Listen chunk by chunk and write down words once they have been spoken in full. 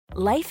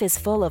Life is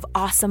full of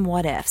awesome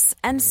what-ifs,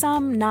 and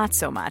some not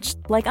so much,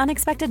 like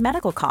unexpected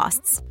medical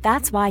costs.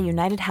 That's why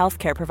United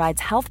Healthcare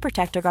provides Health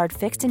Protector Guard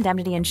fixed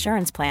indemnity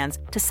insurance plans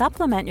to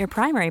supplement your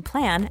primary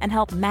plan and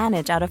help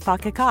manage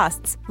out-of-pocket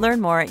costs.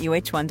 Learn more at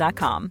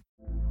uh1.com.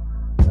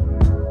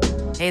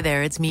 Hey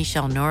there, it's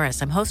Michelle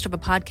Norris. I'm host of a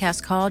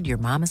podcast called Your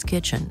Mama's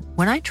Kitchen.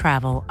 When I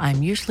travel,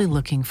 I'm usually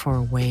looking for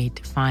a way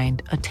to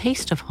find a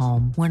taste of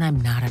home when I'm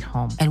not at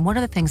home. And one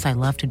of the things I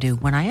love to do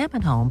when I am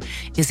at home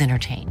is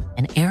entertain.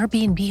 And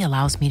Airbnb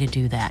allows me to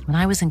do that. When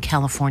I was in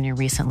California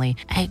recently,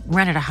 I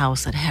rented a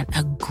house that had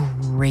a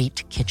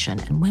great kitchen.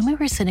 And when we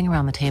were sitting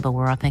around the table,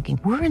 we're all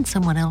thinking, we're in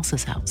someone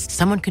else's house.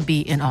 Someone could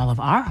be in all of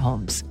our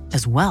homes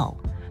as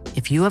well.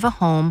 If you have a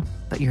home,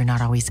 but you're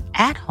not always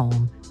at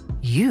home,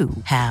 you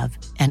have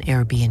an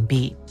Airbnb.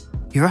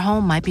 Your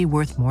home might be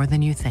worth more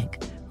than you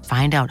think.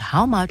 Find out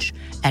how much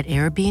at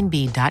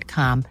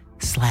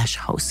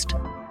airbnb.com/host.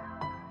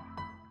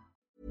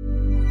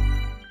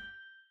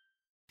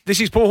 This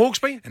is Paul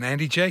Hawksby. And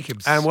Andy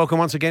Jacobs. And welcome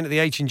once again to the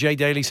H&J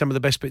Daily, some of the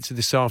best bits of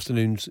this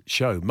afternoon's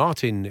show.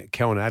 Martin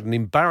Kellner had an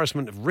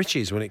embarrassment of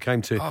riches when it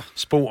came to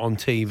sport on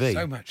TV.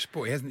 So much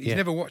sport. He's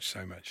never watched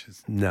so much.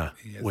 No.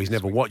 He's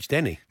never watched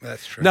any.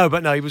 That's true. No,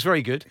 but he was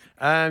very good.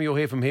 You'll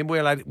hear from him. We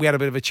had a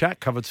bit of a chat,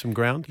 covered some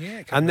ground.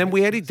 Yeah, and then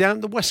we headed down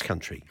to the West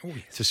Country yes.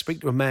 to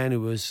speak to a man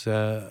who has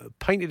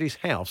painted his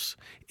house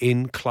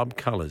in club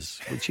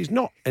colours, which is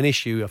not an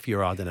issue if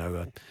you're,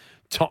 a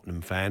Tottenham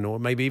fan or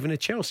maybe even a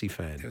Chelsea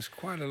fan. There was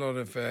quite a lot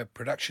of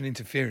production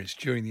interference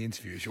during the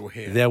interview, as you'll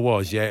hear. There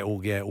was, it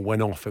all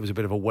went off. It was a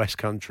bit of a West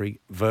Country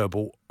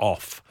verbal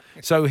off.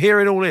 So here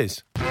it all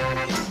is.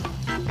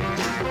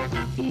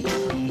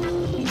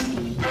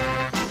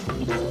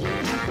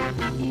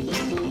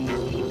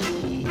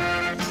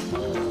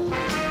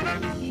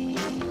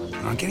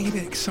 I'm getting a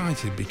bit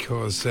excited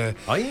because Are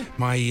you?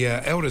 my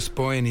eldest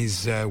boy and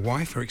his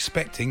wife are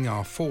expecting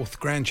our fourth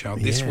grandchild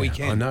this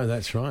weekend. I know,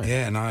 that's right.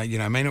 Yeah, and I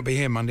may not be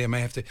here Monday. I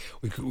may have to.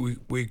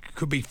 We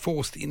could be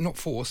not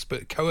forced,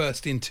 but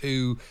coerced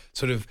into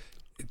sort of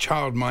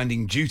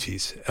child-minding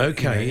duties.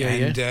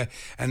 Okay,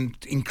 and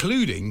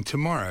including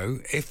tomorrow,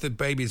 if the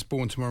baby is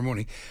born tomorrow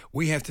morning,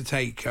 we have to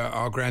take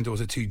our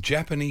granddaughter to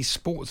Japanese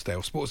sports day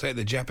at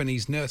the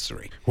Japanese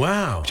nursery.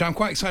 Wow. Which I'm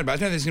quite excited about.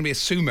 I know there's going to be a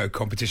sumo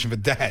competition for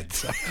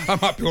dads. I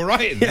might be all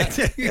right in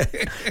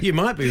that. You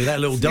might be with that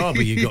little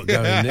derby you got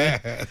going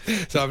there.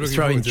 So I'm looking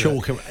throwing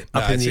forward to chalk that.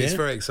 up in the air. It's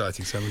very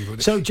exciting.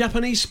 So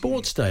Japanese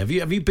Sports Day.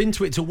 Have you been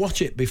to it to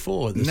watch it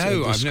before? At the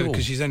school? No,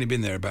 because she's only been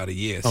there about a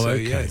year. Oh, so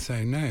okay. yeah,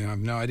 so no, I've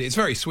no idea. It's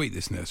very sweet,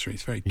 this nursery.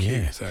 It's very cute.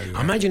 Yeah. So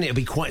I imagine it'll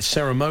be quite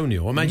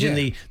ceremonial. I imagine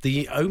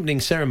the opening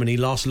ceremony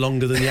lasts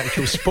longer than the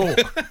actual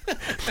sport.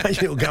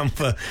 Imagine it'll go on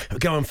for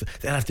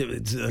they'll have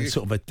to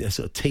sort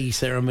of tea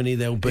ceremony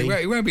there'll be.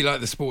 It won't be like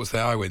the sports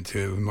that I went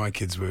to when my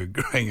kids were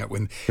growing up,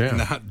 in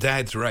the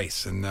dad's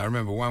race. And I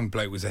remember one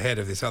bloke was ahead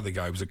of this other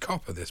guy who was a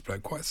copper, this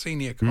bloke, quite a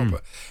senior copper.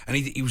 And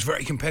he was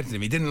very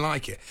competitive. He didn't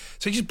like it.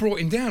 So he just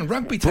brought him down,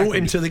 rugby tackled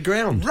him to the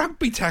ground.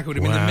 Rugby tackled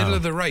him in the middle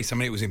of the race. I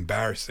mean, it was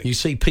embarrassing. You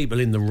see people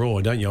in the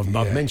Raw, don't you?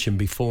 I've mentioned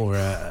before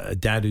a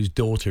dad whose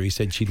daughter, he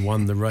said she'd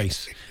won the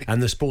race.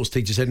 And the sports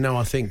teacher said, no,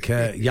 I think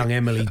young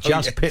Emily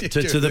just pipped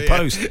her to the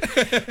post.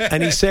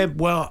 And he said,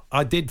 well,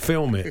 I did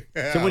film it.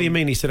 So what do you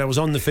mean? He said, I was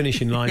on the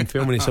finishing line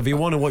filming it. So if you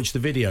want to watch the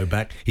video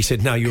back, he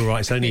said, no, you're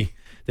right. It's only...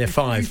 They're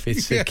 5.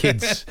 It's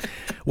kids.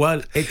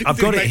 Well, I've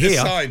got it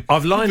here.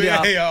 I've lined it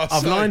up.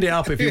 I've lined it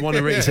up. If you want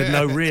to read, he said,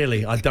 "No,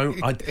 really, I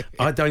don't.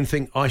 I don't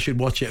think I should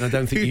watch it, and I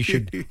don't think you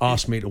should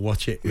ask me to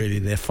watch it. Really,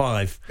 they're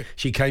 5.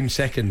 She came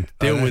second.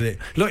 Deal with it.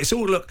 Look, it's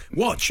all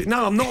watch.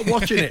 No, I'm not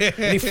watching it."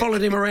 And he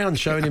followed him around,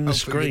 showing him the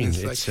screen.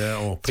 It's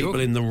people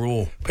in the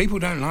Raw. People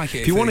don't like it.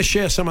 If you want to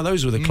share some of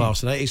those with the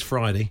class today, it's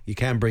Friday. You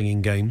can bring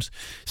in games.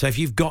 So if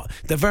you've got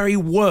the very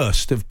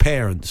worst of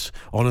parents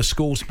on a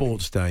school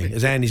sports day,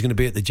 as Andy's going to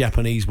be at the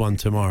Japanese one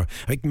tomorrow.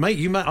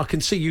 Mate, I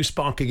can see you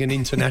sparking an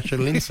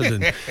international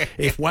incident.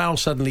 If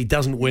Wales suddenly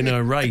doesn't win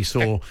a race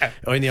or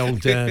in the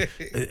old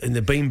in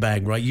the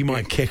beanbag, right, you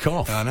might kick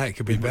off. I know, it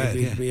could be bad.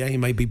 Yeah, you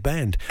may be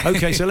banned.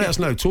 Okay, so let us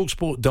know.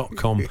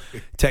 Talksport.com.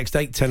 Text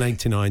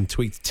 81089.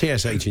 Tweet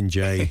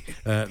TSH&J.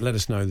 Let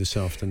us know this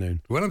afternoon.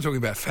 When I'm talking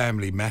about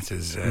family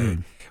matters,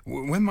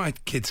 when my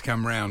kids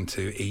come round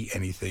to eat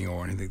anything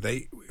or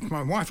anything, if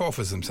my wife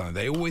offers them something,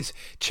 they always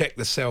check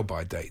the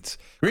sell-by dates.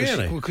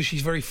 Really? Because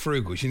she's very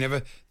frugal. She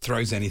never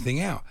throws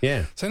anything out.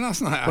 Yeah. So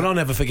last night... Well, I'll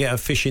never forget her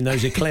fishing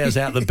those eclairs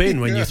out the bin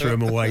when you threw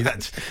them away.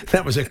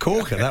 That was a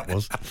corker, that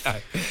was.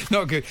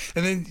 Not good.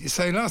 And then,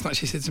 so last night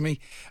she said to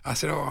me, I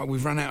said,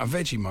 we've run out of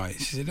Vegemite.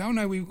 She said, oh,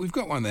 no, we've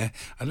got one there.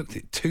 I looked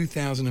at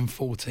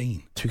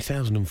 2014.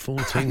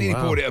 2014, I nearly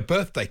wow. bought it a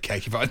birthday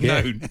cake if I'd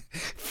known.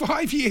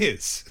 5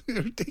 years.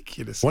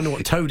 Ridiculous. Wonder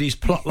what Toadie's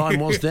plotline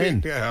was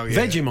then.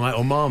 Vegemite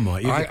or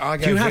Marmite?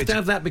 Do you have to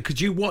have that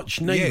because you watch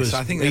Neighbours? Yes,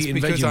 I think that's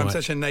because Vegemite. I'm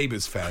such a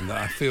Neighbours fan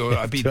that I feel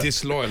I'd be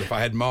disloyal if I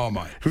had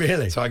Marmite.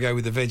 Really? So I go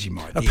with the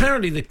Vegemite.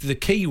 Apparently the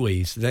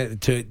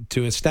Kiwis,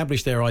 to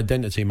establish their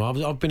identity,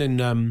 I've been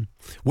in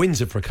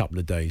Windsor for a couple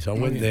of days. I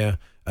went there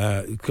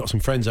Got some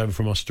friends over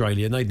from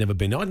Australia, and they'd never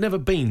been. I'd never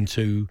been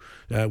to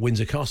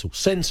Windsor Castle.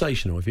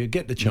 Sensational. If you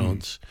get the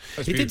chance,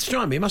 it did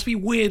strike me. It must be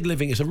weird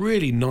living. It's a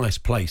really nice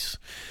place,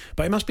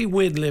 but it must be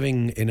weird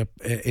living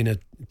in a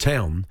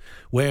town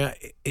where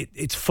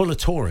it's full of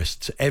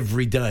tourists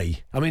every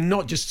day. I mean,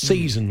 not just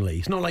seasonally.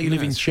 It's not like you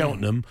live in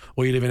Cheltenham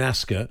or you live in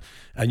Ascot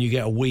and you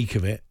get a week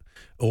of it,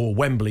 or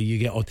Wembley. You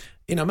get,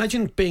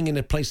 imagine being in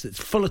a place that's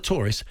full of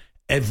tourists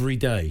every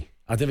day.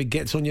 I don't know if it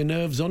gets on your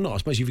nerves or not. I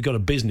suppose if you've got a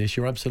business,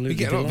 you're absolutely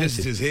delighted. You get a lot of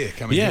visitors here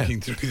coming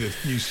looking through the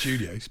new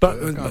studios. But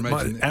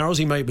our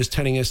Aussie mate was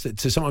telling us that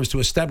sometimes to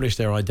establish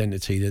their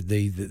identity, that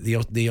the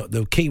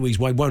Kiwis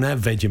won't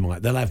have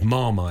Vegemite, they'll have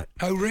Marmite.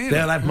 Oh, really?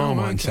 They'll have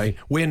Marmite and say,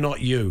 "We're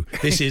not you.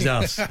 This is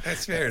us."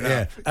 That's fair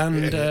enough. Yeah.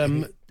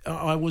 And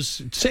I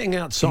was sitting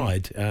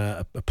outside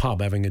a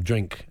pub having a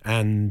drink,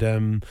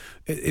 and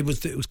it was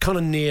kind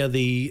of near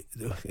the.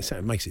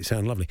 It makes it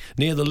sound lovely.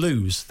 Near the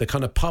loos, the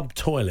kind of pub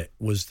toilet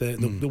was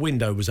the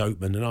window was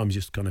open, and I was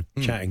just kind of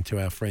chatting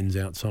to our friends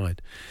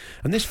outside.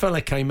 And this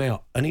fella came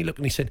out, and he looked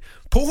and he said,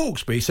 "Paul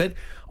Hawksbee," he said,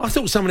 "I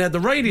thought someone had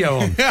the radio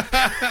on."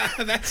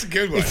 That's a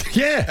good one.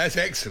 Yeah, that's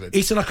excellent.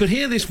 He said, "I could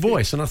hear this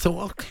voice," and I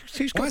thought,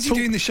 why is he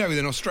doing the show with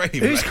an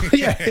Australian?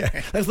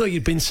 Yeah. I thought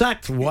you'd been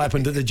sacked for what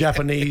happened to the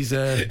Japanese.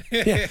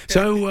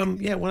 So, well,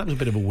 that was a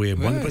bit of a weird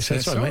one. But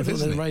sorry, mate, I thought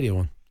there was a radio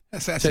on.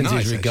 That's Sends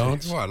nice. his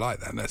regards. Well, I like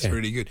that. That's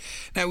really good.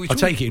 Now, I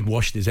take it he'd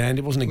washed his hand.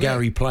 It wasn't a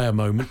Gary Player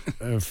moment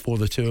for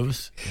the two of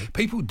us.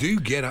 People do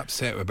get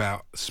upset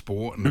about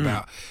sport and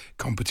about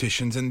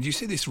competitions, and you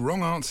see this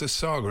wrong answer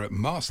saga at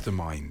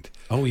Mastermind.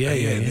 Oh yeah.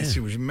 This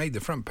was made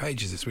the front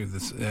pages this week,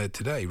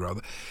 today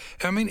rather.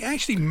 I mean, it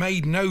actually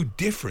made no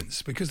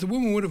difference because the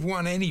woman would have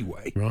won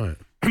anyway. Right.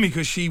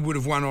 Because she would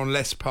have won on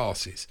less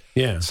passes.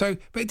 Yeah. So,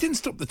 but it didn't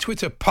stop the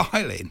Twitter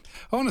piling.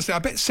 Honestly, I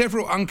bet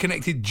several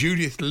unconnected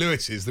Judith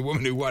Lewises, the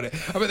woman who won it,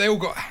 I bet they all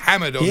got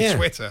hammered on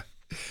Twitter.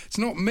 It's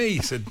not me,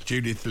 said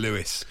Judith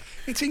Lewis.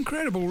 It's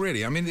incredible,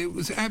 really. I mean, it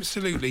was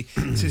absolutely.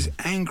 It says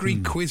angry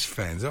quiz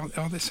fans.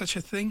 Are there such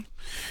a thing?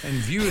 And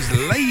viewers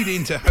laid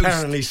into host.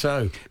 Apparently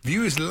so.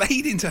 Viewers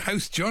laid into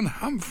host John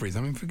Humphreys.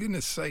 I mean, for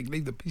goodness' sake,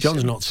 leave the.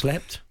 John's not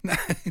slept.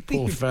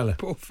 Poor fella.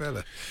 Poor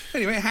fella.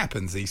 Anyway, it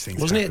happens. These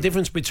things. Wasn't it a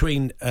difference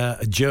between a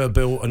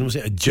gerbil and was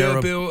it a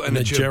gerbil and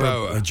a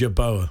jerboa? A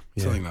jerboa.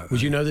 Yeah. Something like that.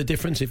 Would you know the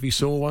difference if you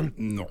saw one?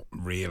 Not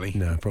really.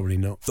 No, probably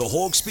not. The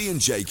Hawksbee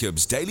and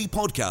Jacobs Daily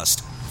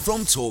Podcast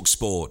from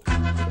TalkSport.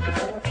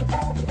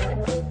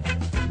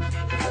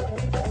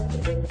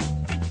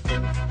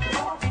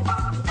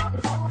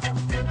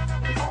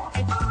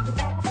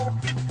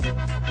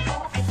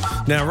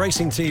 Now,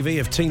 Racing TV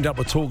have teamed up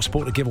with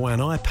TalkSport to give away an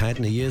iPad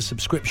and a year's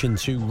subscription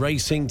to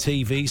Racing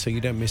TV so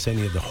you don't miss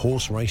any of the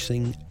horse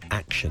racing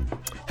action.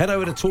 Head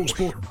over to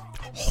TalkSport.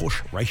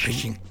 Horse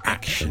racing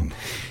action.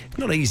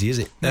 Not easy, is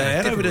it?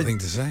 Head over to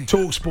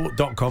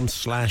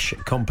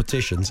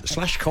talksport.com/competitions.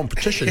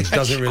 /competitions doesn's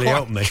doesn't really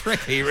help me.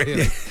 Tricky,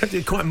 really.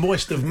 Yeah, quite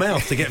moist of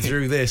mouth to get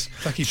through this.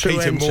 Lucky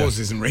Peter Moores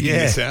isn't reading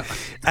this out.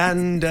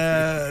 And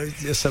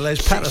it's a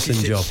Les Patterson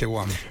job.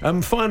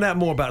 Find out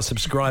more about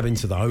subscribing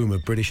to the home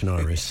of British and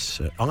Irish.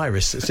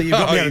 Iris. So you've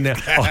got me now.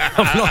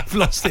 I've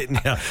lost it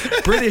now.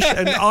 British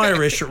and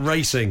Irish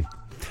racing.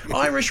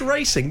 Irish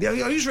racing.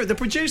 The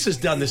producer's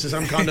done this as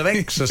some kind of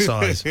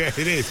exercise. Yeah,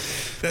 it is.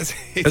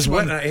 It's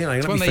one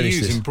they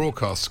use in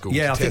broadcast schools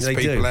to test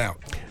people out.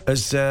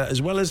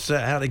 As well as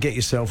how to get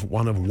yourself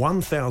one of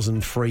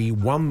 1,000 free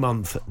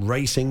 1-month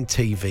Racing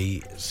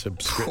TV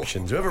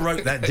subscriptions. Whoever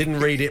wrote that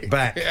didn't read it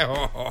back.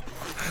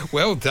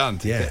 Well done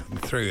to get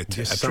through it.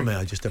 Just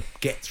to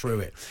get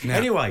through it. Now,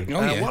 anyway,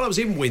 while I was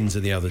in Windsor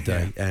the other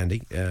day,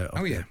 Andy,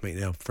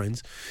 meeting our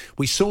friends,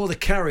 we saw the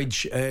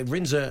carriage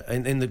Windsor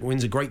in the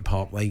Windsor Great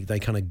Park. They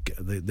kind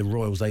of the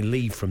Royals. They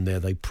leave from there.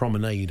 They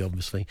promenade,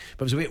 obviously,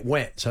 but it was a bit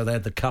wet, so they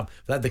had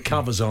the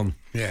covers on.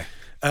 Yeah.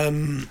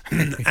 And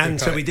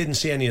so we didn't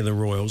see any of the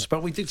Royals,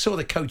 but we saw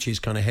the coaches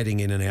kind of heading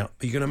in and out.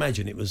 But you can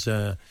imagine it was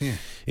kind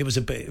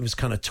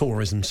of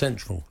tourism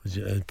central.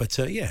 But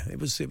it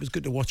was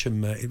good to watch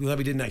them. Although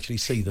we didn't actually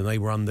see them, they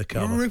were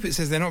undercover. Well, Rupert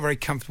says they're not very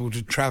comfortable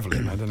to travel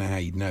in. I don't know how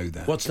you'd know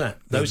that. What's that?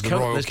 Those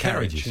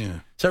carriages. Yeah.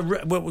 So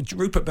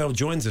Rupert Bell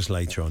joins us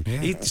later on.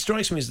 Yeah. He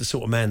strikes me as the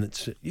sort of man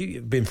that's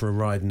you've been for a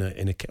ride in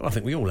a. I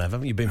think we all have,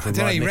 haven't you? Been for a ride in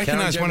a carriage? You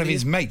recognised one of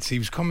his mates. He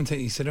was commentating.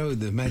 He said, "Oh,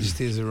 the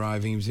Majesty is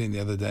arriving." He was in the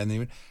other day, and he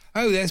went,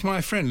 "Oh, there's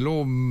my friend,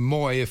 Lord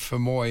Moy of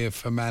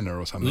Fermanagh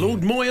or something."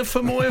 Lord Moy of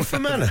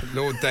Fermanagh?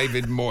 Lord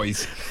David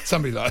Moyes.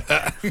 Somebody like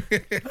that.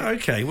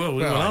 Okay, well,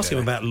 we'll ask him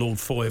about Lord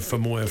Foy of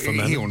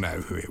Fermanagh. He'll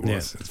know who it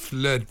was.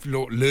 Yeah.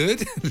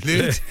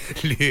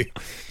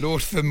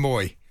 Lord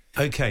Fermoy.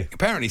 Okay.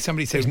 Apparently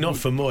somebody said... He's not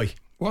Fermoy.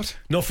 What?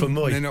 Not for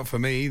me. No, not for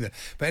me either.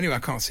 But anyway, I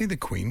can't see the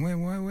Queen.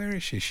 Where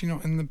is she? Is she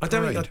not in the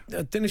parade? I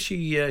don't know if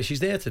she's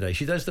there today.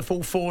 She does the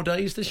full 4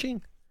 days, does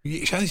she?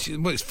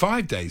 Well, it's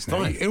 5 days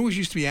now. 5. It always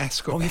used to be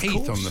Ascot Heath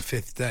course. on the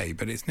 5th day,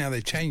 but it's now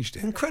they've changed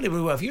it. Incredibly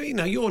well. You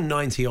know, you're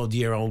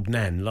 90-odd-year-old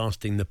Nan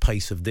lasting the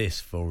pace of this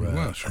for...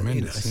 well,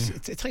 tremendous.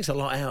 It takes a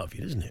lot out of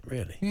you, doesn't it,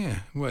 really? Yeah,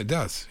 well, it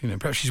does. You know,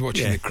 perhaps she's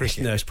watching the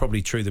cricket. No, it's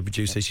probably true. The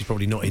producer says she's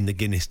probably not in the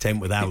Guinness tent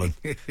with Alan.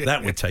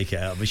 That would take it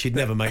out, but she'd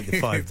never make the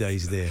 5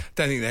 days there.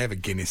 Don't think they have a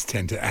Guinness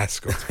tent at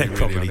Ascot. They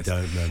probably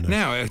don't, no.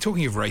 Now,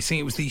 talking of racing,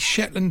 it was the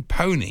Shetland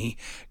Pony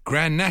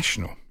Grand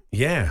National.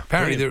 Yeah.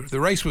 Apparently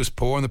the race was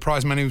poor and the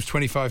prize money was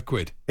 25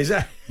 quid. Is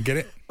that... Get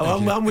it?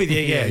 Oh, I'm with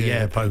you.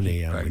 Yeah, pony.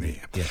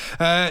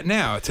 Yeah.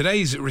 Now,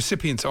 today's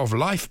recipients of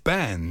life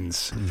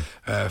bans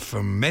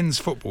from men's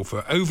football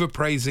for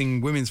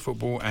overpraising women's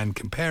football and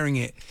comparing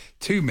it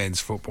to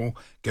men's football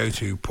go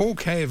to Paul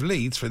Kay of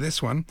Leeds for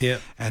this one,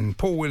 and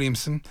Paul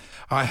Williamson.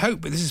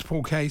 This is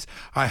Paul Kay's,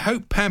 I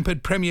hope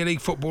pampered Premier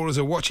League footballers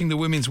are watching the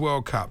Women's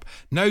World Cup.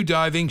 No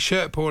diving,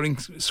 shirt pulling,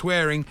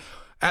 swearing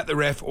at the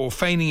ref or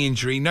feigning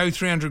injury. No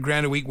 300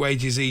 grand a week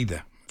wages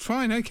either.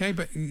 Fine, okay,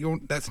 but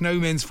that's no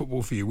men's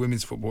football for you.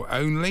 Women's football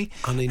only.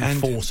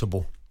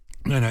 Unenforceable.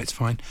 No, it's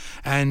fine.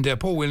 And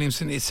Paul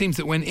Williamson, it seems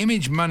that when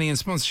image, money and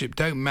sponsorship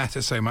don't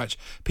matter so much,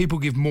 people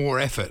give more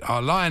effort.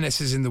 Our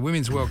Lionesses in the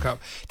Women's World Cup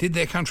did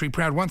their country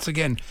proud once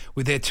again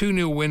with their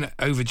 2-0 win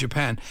over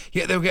Japan,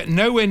 yet they'll get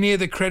nowhere near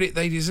the credit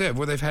they deserve.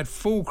 Well, they've had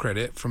full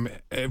credit from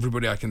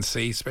everybody I can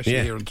see, especially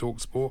here on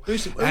TalkSport.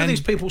 Who are these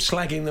people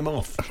slagging them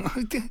off?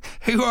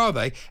 Who are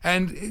they?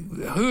 And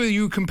who are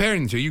you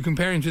comparing to? Are you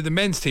comparing to the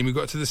men's team who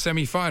got to the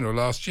semi-final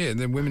last year and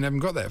the women haven't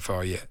got that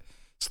far yet?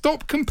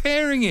 Stop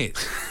comparing it.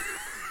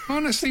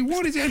 Honestly,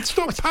 what is it?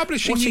 Stop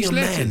publishing these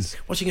letters.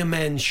 Watching a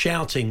man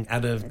shouting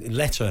at a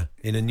letter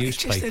in a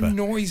newspaper. It just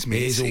annoys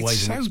me. It's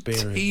always so an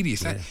experience.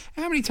 Tedious. Yeah.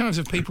 How many times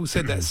have people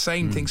said that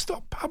same thing?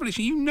 Stop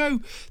publishing. You know,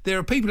 there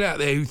are people out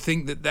there who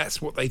think that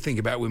that's what they think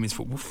about women's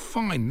football.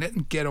 Fine, let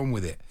them get on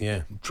with it.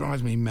 Yeah. It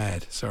drives me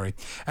mad. Sorry.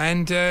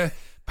 And there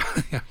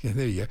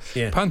you go.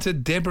 Yeah. Punter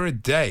Deborah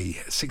Day,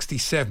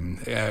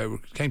 67,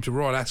 came to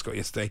Royal Ascot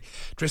yesterday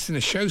dressed in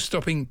a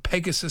show-stopping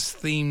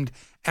Pegasus-themed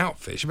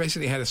outfit. She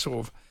basically had a sort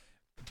of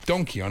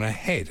donkey on her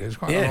head. It was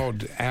quite an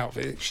odd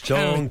outfit.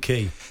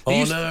 Donkey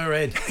on her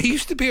head. There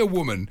used to be a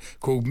woman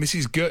called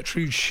Mrs.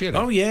 Gertrude Schiller.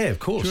 Oh, yeah, of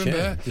course. Do you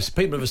remember her? Just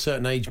people of a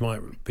certain age might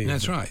be.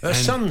 That's right. Her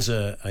son's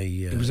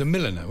he was a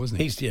milliner,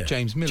 wasn't he?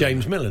 James Milliner.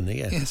 James Milliner,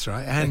 yeah. That's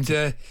right. And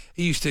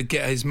he used to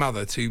get his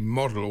mother to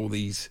model all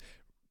these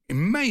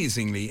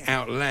amazingly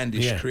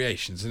outlandish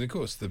creations. And, of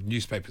course, the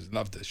newspapers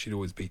loved her. She'd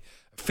always be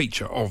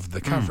feature of the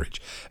coverage.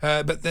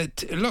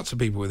 But lots of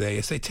people were there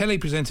yesterday. Telly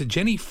presenter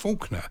Jenny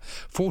Faulkner,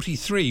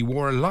 43,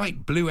 wore a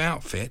light blue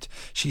outfit.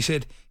 She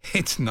said,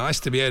 it's nice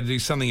to be able to do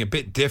something a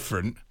bit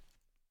different.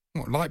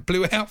 What, light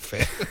blue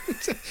outfit?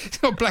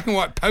 It's not black and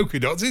white polka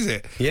dots, is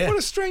it? Yeah. What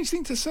a strange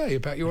thing to say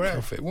about your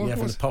outfit. You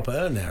having to pop at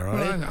her now,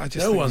 right? Well, I just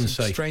no think one's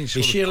safe.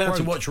 Is she allowed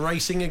to watch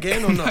racing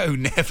again or not? No,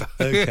 never.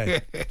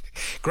 Okay.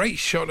 Great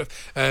shot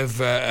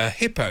of a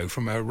hippo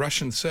from a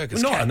Russian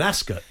circus. Well, not an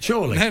Ascot,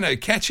 surely. No,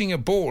 catching a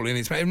ball in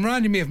its mouth. It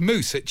reminded me of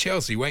Moose at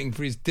Chelsea waiting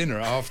for his dinner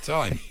at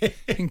half-time.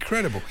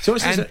 Incredible. So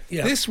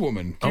this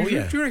woman, do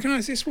you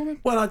recognise this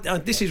woman? Well,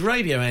 this is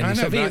radio, Andy, I know,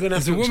 so I think you're going to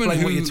have to woman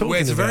explain what you're who talking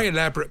wears about. a very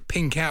elaborate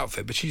pink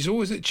outfit, but she's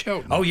always at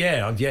Cheltenham. Oh,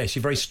 yeah,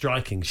 she's very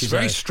striking. She's a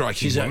very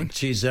striking woman.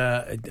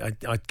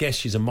 I guess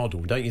she's a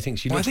model, don't you think?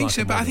 She looks I think like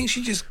so, a but I model. think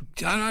she just...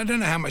 I don't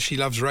know how much she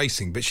loves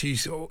racing, but she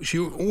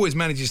always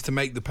manages to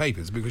make the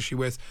papers because she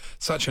wears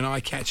such an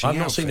eye-catching I've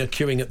not outfit. seen her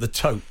queuing at the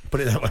tote,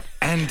 put it that way.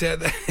 And at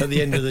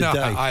the end of the no, day.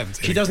 I haven't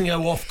seen she it. doesn't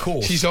go off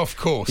course. She's off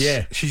course.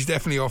 Yeah. She's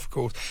definitely off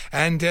course.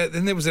 And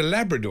then there was a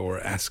Labrador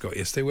at Ascot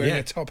yesterday wearing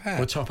a top hat.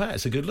 Well, top hat,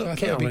 it's a good look. I I'm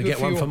thought it'd be going to good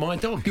get one for for my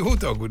dog. Your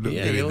dog would look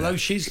good in although that.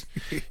 she's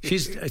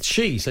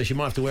so she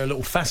might have to wear a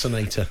little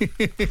fascinator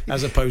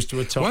as opposed to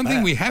a top One hat.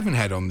 thing we haven't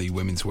had on the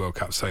Women's World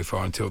Cup so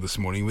far until this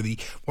morning were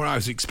what I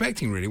was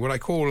expecting, really, what I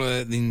call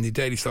in the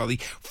Daily Star the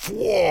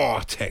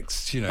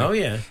texts, you know. Oh,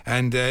 yeah.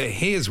 And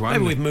here's one.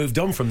 Maybe we've moved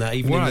on from that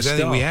even in the I don't Star.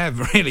 think we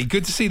have, really.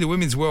 Good to see the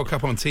Women's World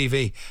Cup on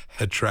TV.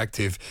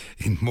 Attractive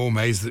in more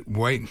ways than...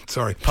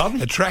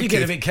 Pardon? Attractive. You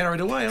get a bit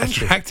carried away, aren't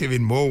you? Attractive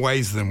in more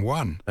ways than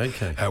one.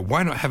 Okay.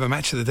 Why not have a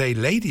match of the day,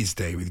 Ladies'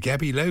 Day, with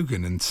Gabby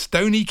Logan and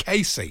Stoney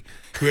Casey,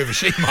 whoever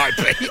she might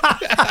be.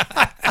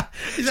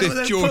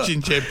 Says George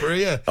in Jedburgh,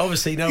 yeah.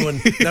 Obviously, no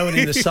one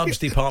in the subs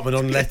department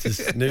on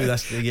letters knew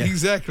that's the... Yeah.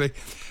 Exactly.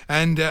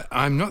 And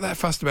I'm not that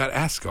fussed about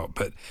Ascot,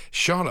 but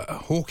Charlotte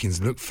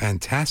Hawkins looked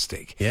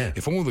fantastic. Yeah.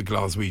 If all the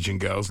Glaswegian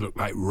girls look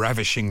like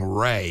Ravishing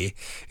Ray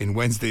in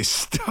Wednesday's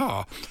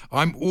Star,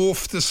 I'm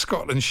off to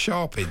Scotland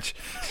Sharpage.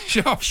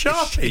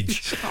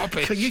 Sharpage.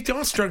 You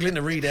are struggling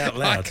to read out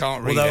loud. I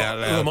can't read out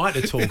loud. Who am I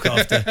to talk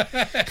after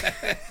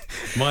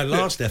my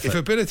last effort? If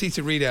ability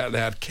to read out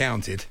loud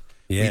counted...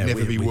 Yeah, we'd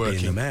never be working. We'd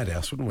be in the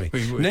madhouse, wouldn't we?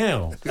 We would.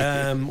 Now,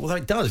 well,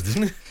 it does,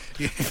 doesn't it?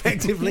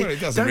 Effectively. Well, it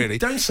doesn't really.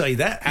 Don't say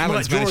that.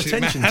 Alan's you might draw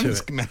attention to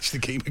it. managed to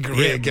keep a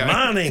career going.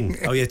 Morning.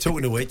 Oh, yeah,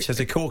 talking of which, there's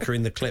a corker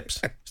in the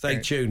clips.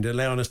 Stay tuned,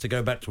 allowing us to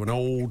go back to an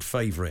old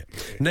favourite.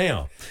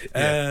 Now,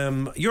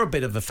 you're a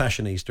bit of a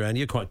fashionista, and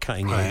you're quite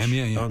cutting edge, I am,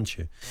 yeah. aren't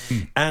you?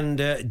 And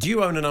do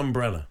you own an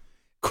umbrella?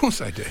 Of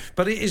course I do.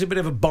 But it is a bit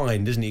of a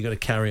bind, isn't it? You've got to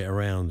carry it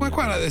around. Well, I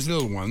quite like those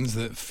little ones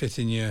that fit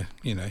in your,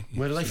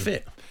 Where do they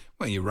fit?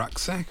 Well, your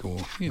rucksack or,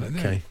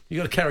 Okay.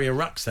 You've got to carry a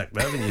rucksack,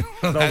 though, haven't you?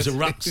 Bob's a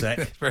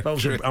rucksack.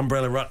 Bob's an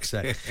umbrella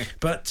rucksack.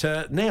 But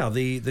now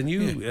the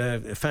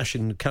new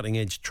fashion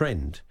cutting-edge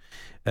trend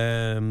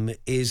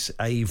is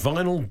a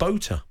vinyl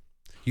boater.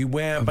 You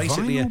wear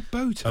basically vinyl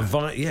boater?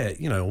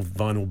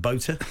 Vinyl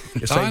boater.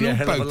 You save Vinyl you a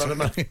hell of a boater. lot of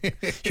money.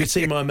 Should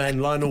see my man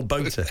Lionel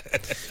Boater.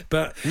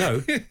 But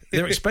no,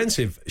 they're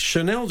expensive.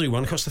 Chanel do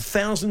one, costs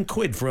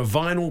 £1,000 for a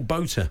vinyl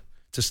boater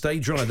to stay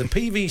dry. The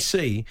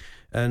PVC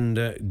and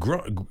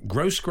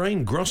gross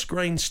grain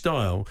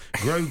style.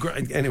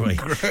 Anyway,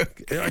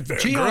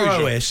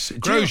 GROS.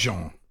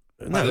 Grosjean.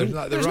 No,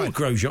 like the it's right. not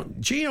Grosjean.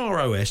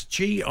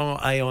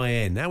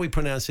 GROSGRAIN. How are we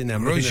pronouncing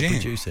that? We're looking at the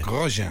producer.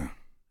 Grosjean.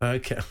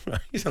 Okay,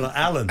 you sound like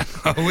Alan.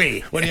 Oh,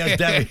 oui. When he has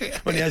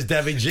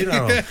David Gino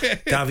on.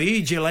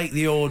 David, you like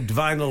the old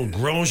vinyl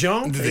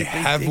Grosjean? Do they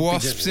have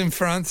wasps in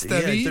France,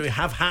 David? Yeah, do we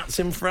have hats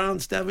in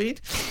France,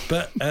 David?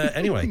 But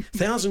anyway,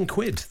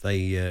 £1,000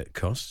 they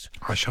cost.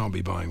 I shan't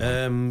be buying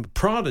one.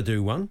 Prada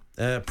do one.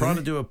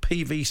 Prada do a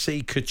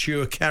PVC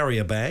couture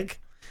carrier bag.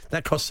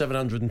 That costs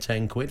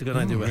 £710. Got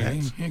to do a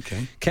hat.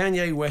 Okay.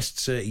 Kanye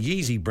West's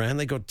Yeezy brand,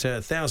 they got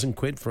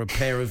 £1,000 for a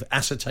pair of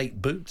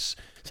acetate boots.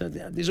 So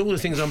there's all the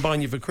things I'm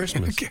buying you for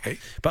Christmas. Okay.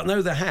 But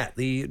no, the hat.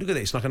 Look at it.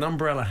 It's like an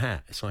umbrella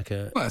hat. It's like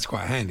a. Well, that's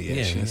quite handy,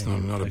 actually. Yeah, It's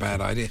not a bad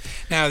idea.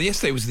 Now,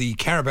 yesterday was the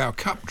Carabao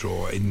Cup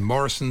draw in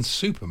Morrison's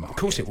supermarket. Of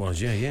course it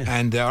was, yeah.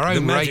 And our own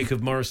the magic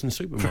of Morrison's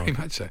supermarket. Very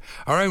much so.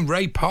 Our own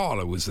Ray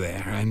Parlour was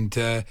there, and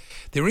the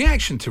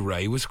reaction to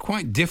Ray was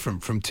quite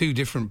different from two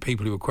different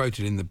people who were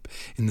quoted in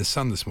the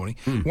Sun this morning.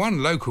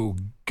 One local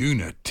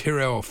gooner,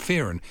 Tyrell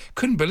Fearon,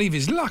 couldn't believe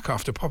his luck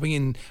after popping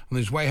in on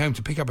his way home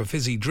to pick up a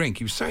fizzy drink.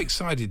 He was so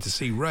excited to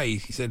see Ray.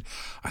 He said,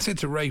 I said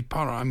to Ray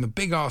Parlour, I'm a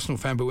big Arsenal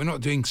fan, but we're not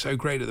doing so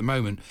great at the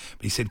moment.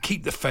 But he said,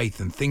 keep the faith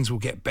and things will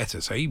get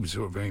better. So he was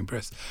sort of very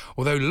impressed.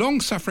 Although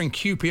long-suffering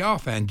QPR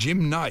fan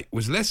Jim Knight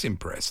was less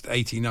impressed,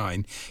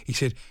 89. He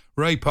said,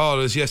 Ray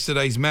Parlour's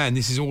yesterday's man.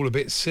 This is all a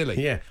bit silly.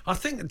 Yeah, I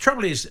think the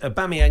trouble is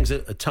Aubameyang's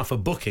a tougher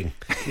booking.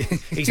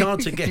 He's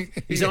hard to get.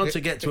 He's hard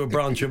to get to a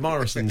branch of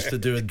Morrison's to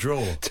do a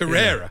draw.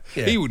 Torreira,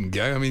 he wouldn't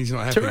go. I mean, he's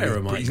not happy.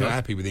 He's not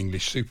happy with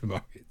English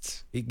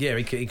supermarkets. He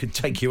could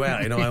take you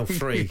out in aisle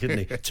 3, couldn't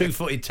he?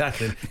 2-footed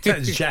tackling.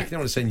 Jack,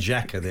 don't want to send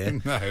Xhaka there.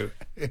 No.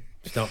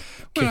 Stop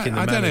kicking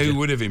the I don't know manager. who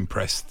would have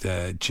impressed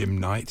Jim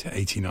Knight,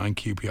 89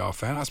 QPR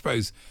fan. I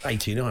suppose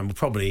 89, well,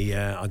 probably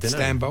I don't know.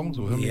 Stan Bowles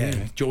or something.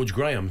 Yeah, George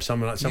Graham,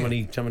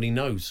 somebody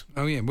knows.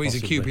 Oh yeah, well he's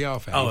Possibly. a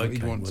QPR fan. Oh, okay.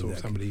 He'd want sort of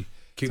somebody.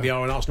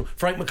 QPR and Arsenal.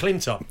 Frank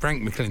McClintock.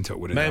 Frank McClintock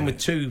would have Man done with it.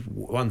 two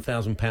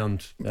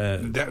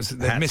 £1,000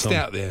 They missed on.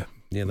 out there.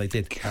 Yeah, they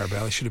did.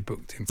 Carabao, they should have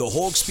booked him. The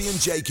Hawksby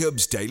and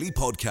Jacobs Daily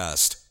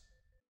Podcast.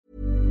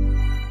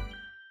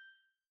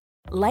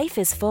 Life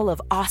is full of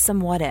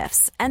awesome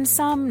what-ifs, and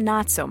some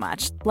not so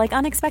much, like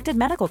unexpected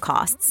medical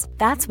costs.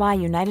 That's why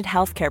United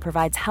Healthcare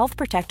provides Health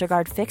Protector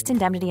Guard fixed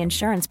indemnity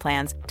insurance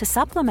plans to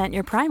supplement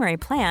your primary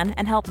plan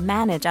and help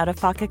manage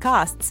out-of-pocket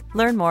costs.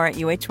 Learn more at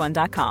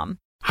uh1.com.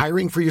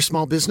 Hiring for your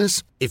small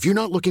business? If you're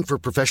not looking for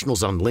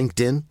professionals on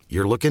LinkedIn,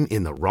 you're looking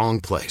in the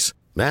wrong place.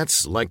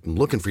 That's like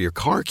looking for your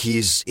car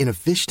keys in a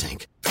fish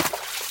tank.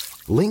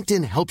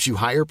 LinkedIn helps you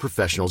hire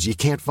professionals you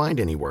can't find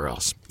anywhere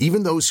else,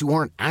 even those who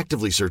aren't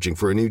actively searching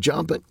for a new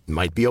job but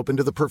might be open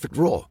to the perfect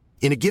role.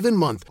 In a given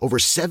month, over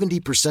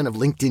 70% of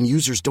LinkedIn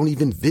users don't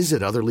even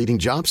visit other leading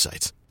job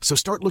sites. So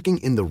start looking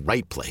in the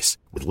right place.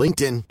 With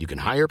LinkedIn, you can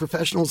hire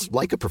professionals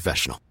like a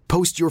professional.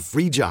 Post your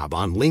free job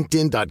on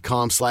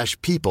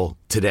linkedin.com/people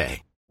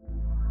today.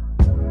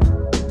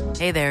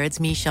 Hey there, it's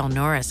Michelle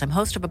Norris. I'm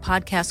host of a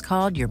podcast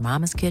called Your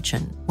Mama's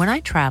Kitchen. When I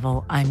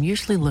travel, I'm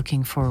usually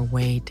looking for a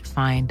way to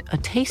find a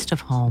taste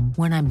of home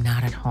when I'm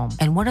not at home.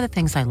 And one of the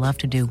things I love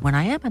to do when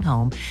I am at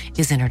home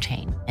is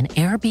entertain. And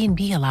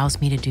Airbnb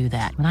allows me to do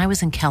that. When I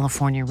was in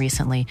California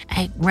recently,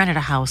 I rented a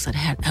house that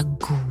had a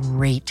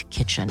great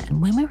kitchen.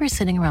 And when we were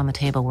sitting around the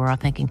table, we're all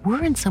thinking,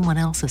 we're in someone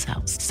else's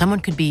house. Someone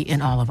could be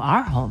in all of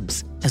our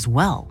homes as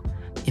well.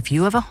 If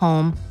you have a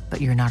home, but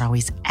you're not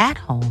always at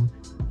home,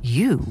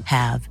 you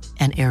have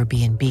an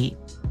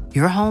Airbnb.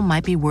 Your home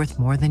might be worth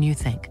more than you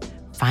think.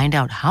 Find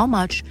out how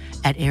much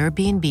at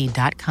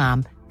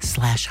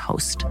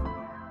airbnb.com/host.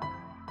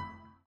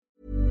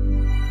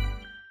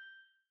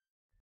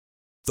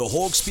 The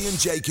Hawksby and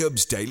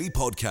Jacobs Daily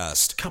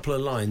Podcast. Couple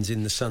of lines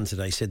in the Sun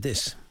today said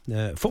this.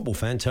 Football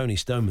fan Tony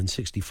Stoneman,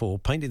 64,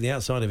 painted the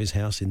outside of his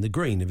house in the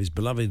green of his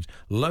beloved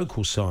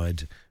local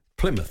side,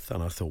 Plymouth.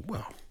 And I thought,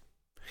 well,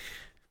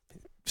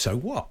 so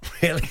what,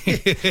 really?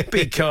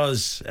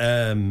 Because,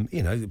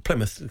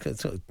 Plymouth,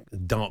 sort of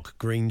dark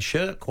green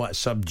shirt, quite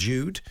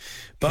subdued.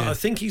 But I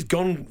think he's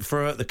gone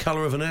for the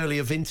colour of an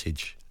earlier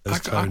vintage. I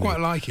quite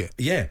like it.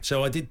 Yeah,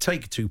 so I did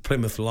take to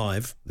Plymouth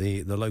Live,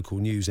 the local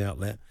news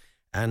outlet,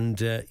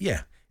 and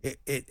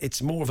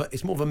it's more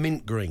of a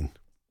mint green.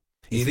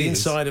 It's the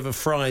inside of a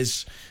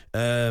Fry's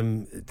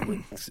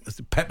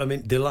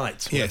peppermint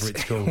delight, whatever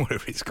it's called.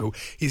 Whatever it's called.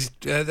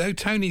 Though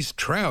Tony's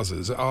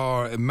trousers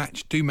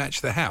do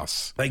match the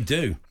house. They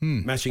do.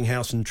 Matching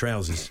house and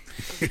trousers.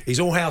 He's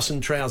all house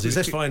and trousers.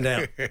 Let's find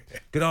out.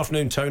 Good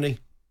afternoon, Tony.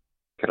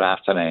 Good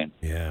afternoon.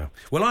 Yeah.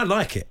 Well, I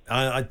like it.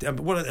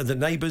 What have the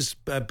neighbours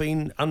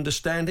been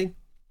understanding?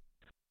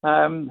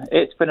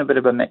 It's been a bit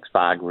of a mixed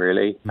bag,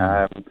 really.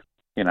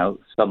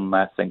 Some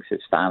thinks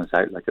it stands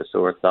out like a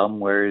sore thumb,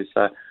 whereas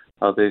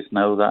others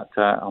know that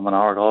I'm an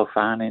Argyle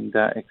fan and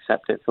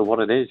accept it for what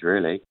it is,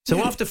 really.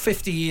 So after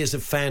 50 years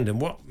of fandom,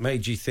 what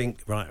made you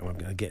think, right, I'm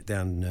going to get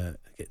down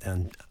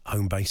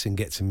home base and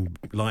get some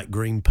light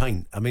green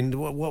paint? I mean,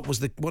 what is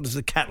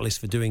the catalyst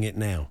for doing it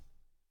now?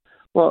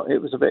 Well,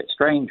 it was a bit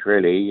strange,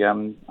 really.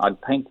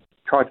 I'd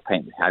tried to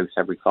paint the house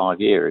every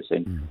 5 years,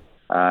 and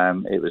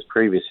it was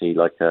previously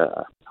like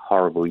a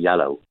horrible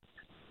yellow.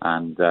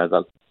 And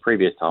the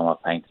previous time I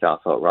painted it, I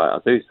thought, right,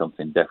 I'll do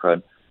something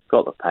different.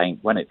 Got the paint.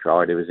 When it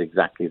dried, it was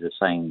exactly the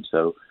same.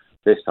 So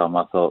this time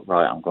I thought,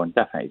 right, I'm going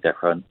definitely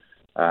different.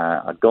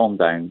 I'd gone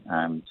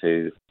down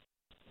to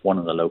one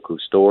of the local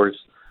stores,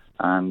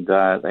 and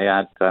they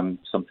had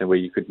something where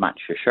you could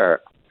match your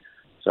shirt.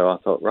 So I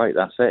thought, right,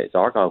 that's it. It's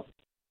Argyle.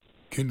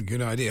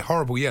 Good idea.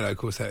 Horrible yellow, of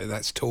course.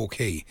 That's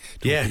Torquay.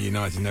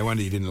 United. No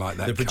wonder you didn't like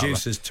that. The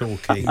producer's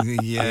Torquay.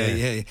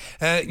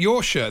 yeah.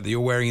 Your shirt that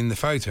you're wearing in the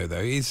photo, though,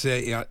 is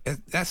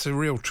that's a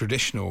real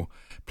traditional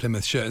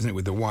Plymouth shirt, isn't it?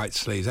 With the white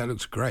sleeves, that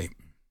looks great.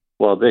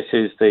 Well, this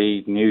is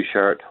the new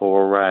shirt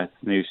for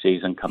new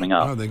season coming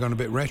up. Oh, they've gone a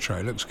bit retro.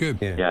 It looks good.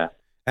 Yeah.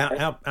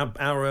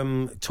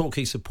 Our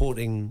Torquay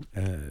supporting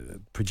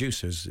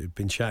producers have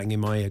been shouting in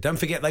my ear. Don't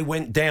forget they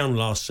went down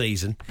last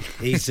season.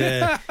 He's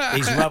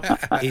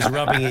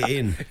rubbing it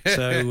in.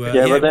 So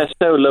but they're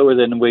still lower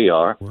than we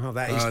are. Well,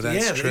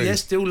 that's true. They're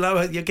still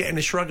lower. You're getting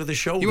a shrug of the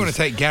shoulders. You want to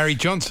take Gary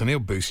Johnson? He'll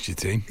boost your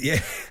team.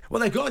 Yeah.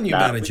 Well, they've got a new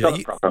manager.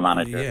 We've got a proper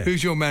manager. Yeah.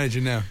 Who's your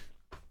manager now?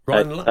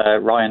 Ryan Lowe.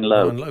 Ryan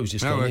Lowe's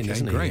just gone in,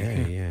 isn't he?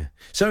 Great. Yeah.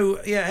 So,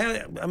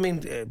 I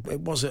mean,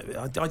 it was.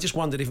 I just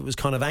wondered if it was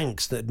kind of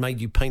angst that made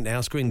you paint the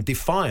house green.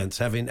 Defiance,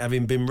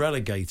 having been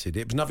relegated.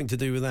 It was nothing to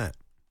do with that.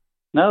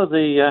 No,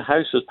 the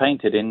house was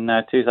painted in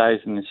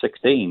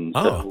 2016.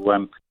 Oh.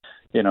 So,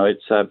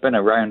 it's been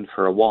around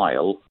for a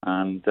while.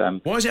 And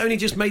why has it only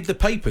just made the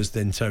papers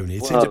then, Tony?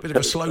 It seems a bit of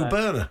a slow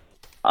burner.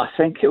 I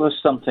think it was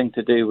something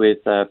to do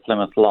with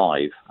Plymouth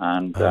Live,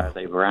 and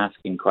they were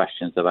asking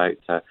questions about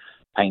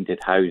painted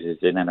houses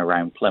in and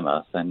around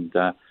Plymouth, and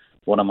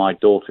one of my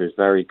daughters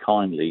very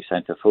kindly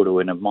sent a photo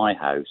in of my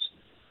house,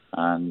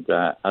 and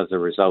as a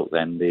result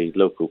then the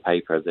local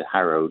paper, the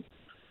Herald,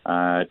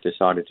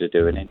 decided to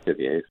do an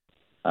interview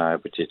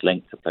which is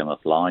linked to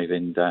Plymouth Live,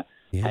 and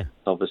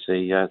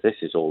obviously this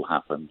has all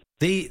happened.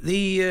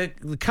 The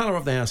colour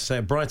of the house is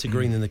a brighter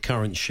green than the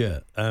current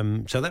shirt,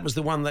 so that was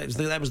the one that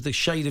was the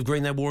shade of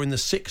green they wore in the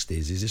 60s,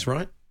 is this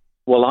right?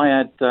 Well, I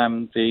had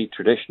the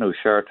traditional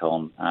shirt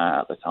on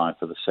at the time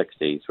for the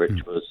 60s,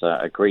 which was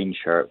a green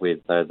shirt with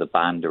the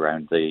band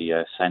around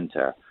the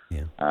centre.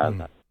 Yeah.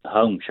 The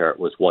home shirt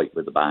was white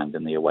with the band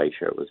and the away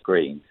shirt was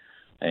green.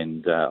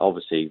 And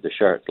obviously the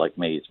shirt, like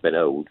me, it's a bit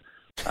old,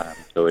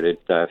 so it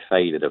had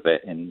faded a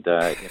bit. And,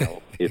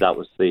 that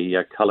was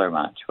the colour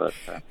match. But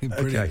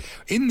okay.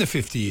 In the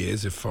 50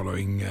 years of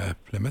following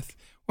Plymouth,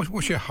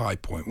 what's your high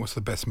point? What's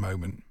the best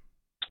moment?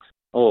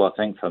 Oh, I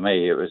think for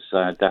me it was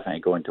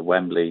definitely going to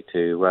Wembley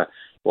to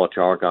watch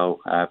Argyle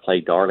play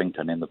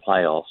Darlington in the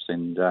playoffs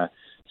and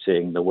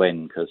seeing the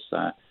win, because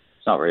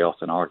it's not very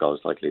often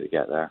Argyle's likely to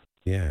get there.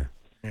 Yeah.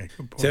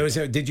 Good point.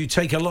 So did you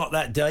take a lot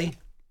that day?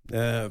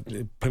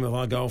 Plymouth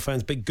Argyle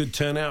fans, good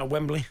turnout at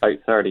Wembley? About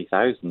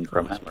 30,000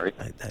 from memory.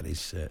 That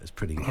is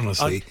pretty good.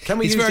 Honestly,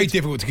 it's very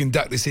difficult to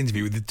conduct this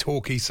interview with the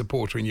Torquay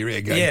supporter in your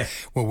ear going,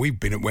 well, we've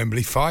been at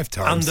Wembley 5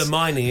 times.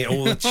 Undermining it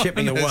all,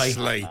 chipping away.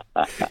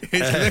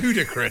 It's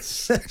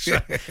ludicrous.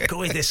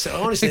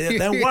 Honestly,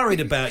 they're worried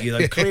about you,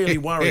 though, clearly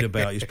worried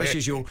about you, especially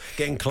as you're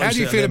getting closer. How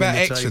do you feel about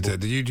Exeter?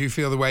 Do you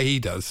feel the way he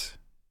does?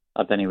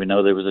 I didn't even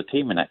know there was a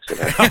team in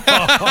Exeter.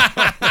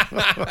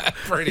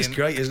 Brilliant. It's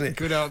great, isn't it?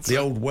 Good answer. The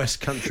old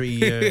West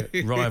Country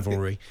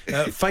rivalry.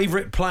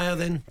 Favourite player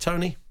then,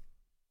 Tony?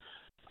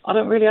 I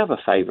don't really have a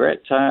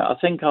favourite. I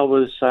think I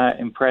was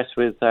impressed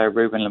with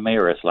Ruben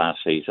Lamiras last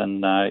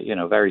season.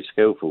 Very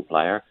skillful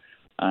player.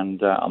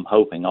 And I'm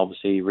hoping,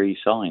 obviously, he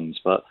re-signs.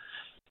 But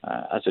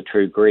as a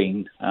true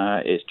green,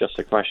 it's just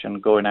a question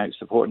of going out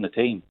supporting the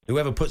team.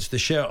 Whoever puts the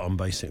shirt on,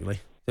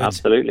 basically.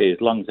 Absolutely.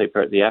 As long as they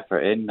put the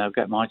effort in, they'll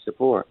get my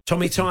support.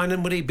 Tommy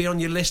Tynan, would he be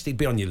on your list? He'd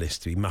be on your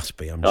list. He must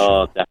be, I'm sure.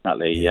 Oh,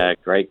 definitely. Yeah,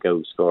 great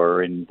goal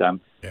scorer. And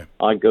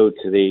I go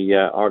to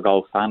the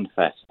Argyle Fan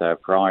Fest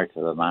prior to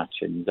the match,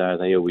 and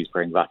they always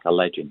bring back a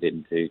legend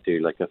in to do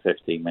like a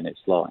 15-minute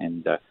slot.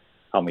 And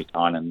Tommy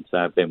Tynan's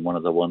been one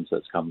of the ones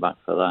that's come back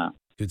for that.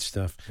 Good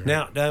stuff.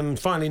 Now,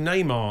 finally,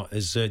 Neymar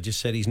has just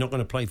said he's not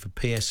going to play for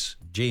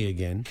PSG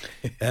again.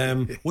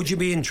 Would you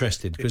be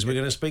interested? Because we're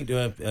going to speak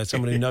to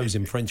someone who knows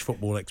him, French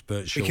football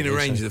expert. We can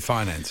arrange the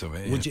finance of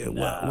it. Would you?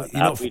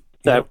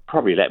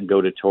 probably let them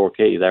go to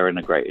Torquay. They're in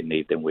a greater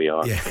need than we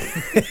are. Yeah.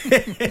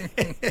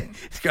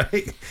 It's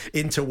great.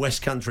 Into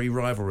West Country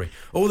rivalry.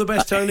 All the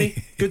best,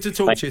 Tony. Good to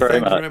talk to you.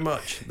 Thank you very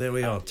much. There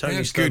we are. Tony.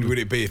 How good would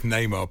it be if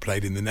Neymar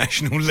played in the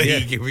National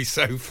League? It'd be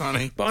so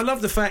funny. But I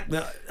love the fact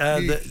that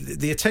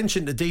the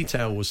attention to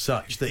detail was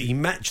such that he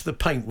matched the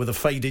paint with a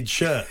faded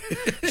shirt.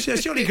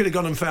 Surely he could have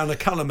gone and found a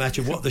colour match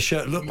of what the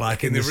shirt looked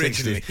like in the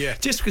 60s. Yeah.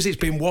 Just because it's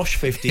been washed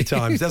 50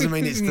 times doesn't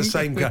mean it's the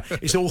same colour.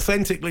 It's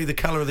authentically the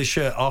colour of the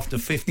shirt after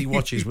 50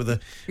 washes with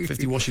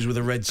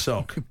a red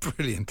sock.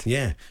 Brilliant.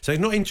 Yeah. So he's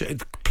not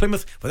interested.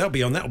 Plymouth. Well,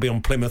 that'll be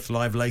on Plymouth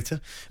Live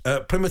later.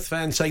 Plymouth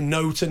fans say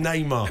no to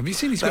Neymar. Have you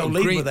seen he's got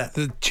green,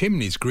 the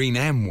chimney's green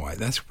and white?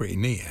 That's pretty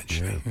neat,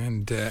 actually.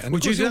 Yeah. And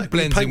would you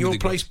paint your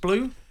place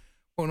blue?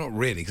 Well, not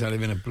really, because I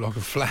live in a block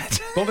of flats.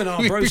 Bob in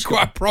Arborough's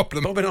quite a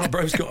problem. Bob in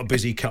Arborough's got a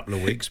busy couple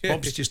of weeks.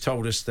 Bob's just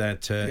told us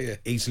that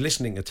he's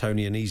listening to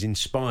Tony and he's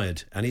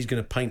inspired, and he's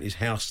going to paint his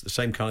house the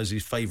same colour as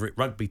his favourite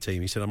rugby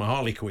team. He said, "I'm a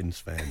Harlequins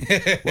fan."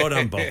 Well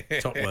done, Bob.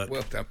 Top work.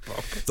 Well done,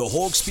 Bob. The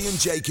Hawksbee and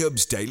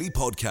Jacobs Daily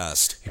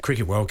Podcast. The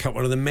Cricket World Cup,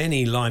 one of the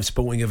many live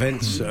sporting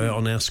events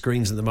on our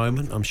screens at the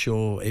moment. I'm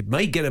sure it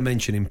may get a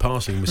mention in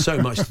passing with so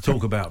much to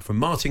talk about. From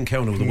Martin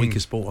Kelnell, the week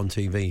of sport on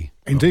TV.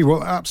 Indeed,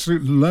 well,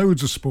 absolutely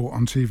loads of sport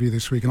on TV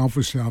this week, and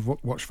obviously I've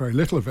watched very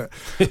little of it.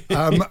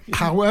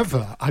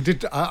 However,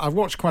 I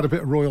watched quite a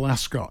bit of Royal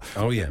Ascot.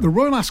 Oh yeah, the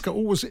Royal Ascot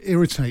always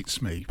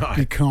irritates me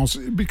because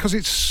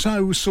it's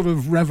so sort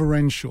of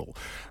reverential.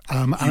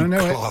 And I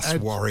know class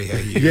warrior.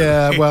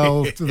 Yeah,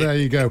 well, there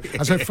you go.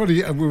 As I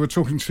funny, we were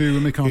talking to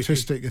Mick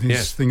Artistic and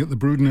his thing at the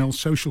Brudenell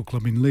Social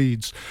Club in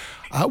Leeds.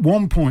 At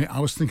one point, I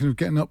was thinking of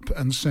getting up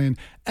and saying,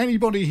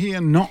 "Anybody here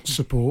not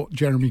support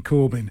Jeremy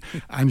Corbyn?"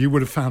 And you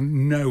would have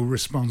found no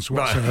response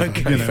whatsoever.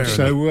 Right, okay,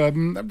 so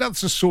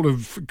that's a sort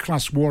of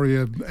class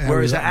warrior area.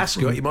 Whereas at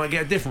Ascot, you might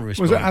get a different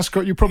response. Whereas at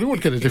Ascot, you probably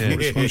would get a different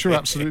response. You're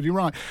absolutely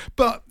right.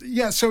 But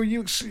yeah, so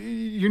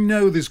you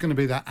know there's going to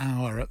be that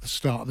hour at the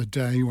start of the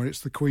day where it's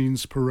the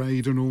Queen's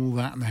Parade and all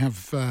that, and they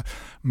have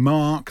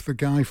Mark, the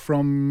guy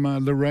from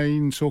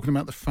Lorraine, talking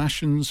about the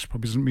fashions.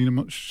 Probably doesn't mean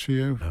much to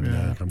you.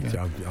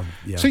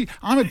 See,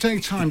 I'm a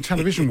daytime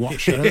television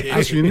watcher,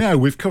 as you know.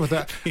 We've covered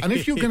that. And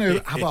if you're going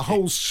to have a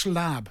whole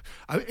slab,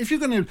 if you're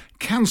going to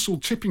cancel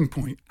Tipping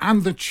Point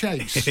and The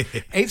Chase,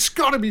 it's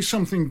got to be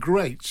something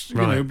great, you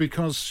know,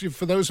 because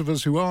for those of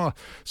us who are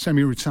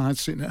semi-retired,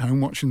 sitting at home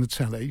watching the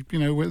telly, you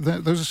know,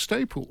 those are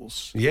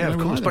staples. Yeah, of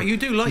course. But you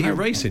do like your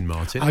racing,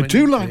 Martin. I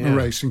do like my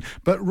racing,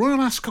 but Royal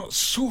Ascot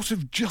sort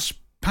of just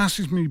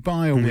passes me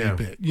by a wee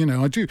bit, you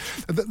know. I do.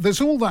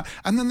 There's all that,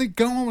 and then they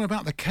go on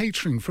about the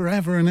catering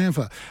forever and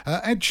ever.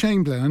 Ed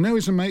Chamberlain, I know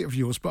he's a mate of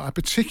yours, but I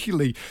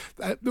particularly,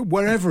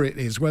 wherever it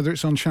is, whether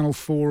it's on Channel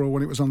 4 or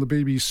when it was on the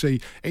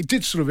BBC, it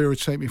did sort of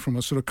irritate me from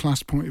a sort of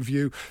class point of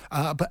view.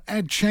 But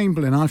Ed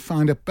Chamberlain, I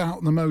find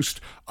about the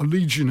most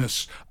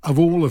oleaginous of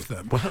all of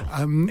them.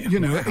 You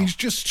know, he's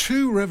just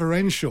too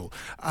reverential.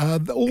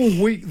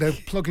 All week they're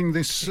plugging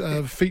this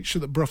feature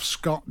that Bruff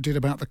Scott did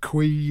about the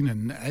Queen,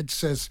 and Ed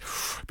says,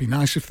 it'd be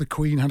nice if the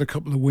Queen had a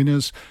couple of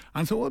winners.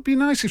 I thought, well, it'd be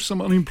nice if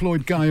some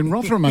unemployed guy in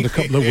Rotherham had a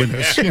couple of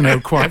winners, you know,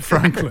 quite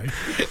frankly.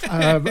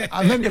 And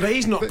then, but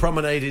he's not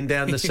promenading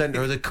down the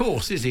centre of the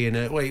course, is he?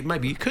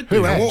 Maybe he could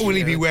do. What will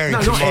he be wearing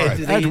tomorrow? Not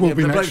Ed. Ed will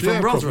be the bloke next,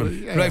 from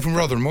Rotherham. Bloke from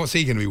Rotherham. What's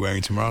he going to be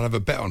wearing tomorrow? I'll have a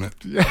bet on it.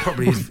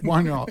 Probably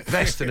why not?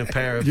 Vest and a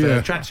pair of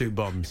tracksuit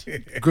bottoms.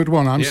 Good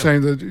one. I'm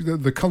saying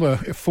the colour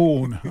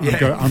fawn.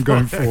 I'm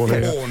going for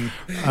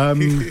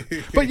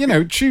here. But you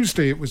know,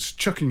 Tuesday it was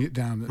chucking it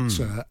down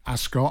at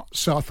Ascot,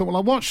 so I thought,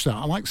 well, I watched that.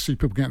 I like to see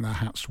people getting their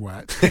hats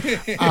wet.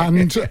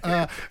 And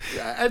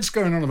Ed's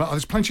going on about,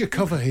 there's plenty of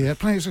cover here.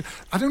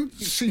 I don't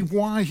see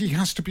why he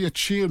has to be a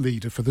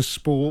cheerleader for the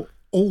sport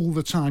all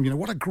the time. You know,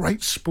 what a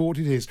great sport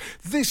it is.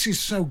 This is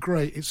so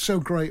great. It's so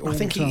great all the time. I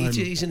think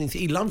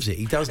he loves it.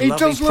 He does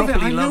love it.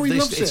 I know he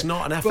loves it. It's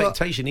not an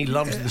affectation. He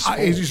loves the sport.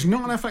 It is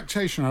not an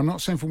affectation. I'm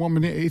not saying for 1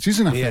 minute it is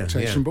an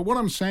affectation. But what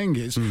I'm saying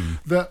is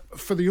that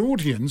for the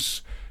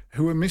audience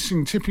who are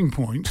missing Tipping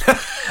Point. So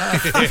I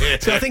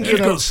think you've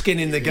got skin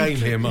in the game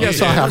here, Mark. Yes,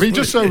 I have. He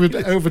just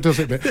overdoes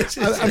it a bit.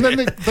 And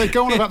then they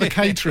go on about the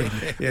catering.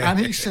 And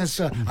he says,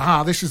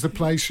 this is the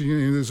place, you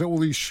know, there's all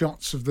these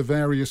shots of the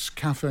various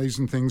cafes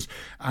and things,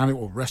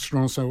 or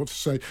restaurants, I ought to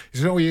say. He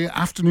said,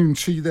 afternoon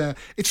tea there.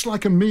 It's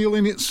like a meal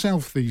in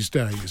itself these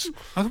days.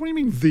 I thought, what do you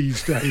mean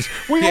these days?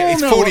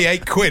 It's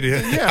 48 quid,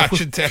 I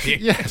should tell you.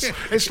 Yes,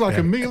 it's like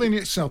a meal in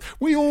itself.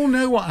 We all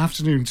know what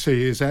afternoon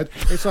tea is, Ed.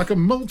 It's like a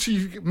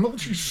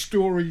multi-story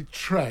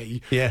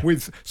tray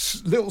with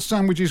little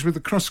sandwiches with the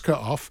crust cut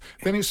off,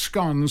 then it's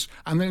scones,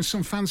 and then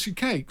some fancy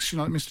cakes, you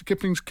know, like Mr.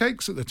 Kipling's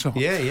cakes at the top.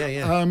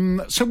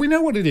 So we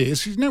know what it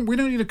is. We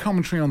don't need a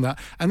commentary on that.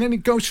 And then he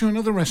goes to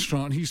another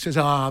restaurant and he says,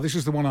 this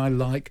is the one I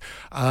like.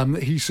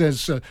 He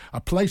says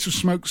a plate of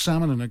smoked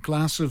salmon and a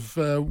glass of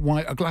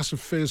a glass of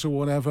fizz or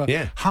whatever.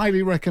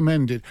 Highly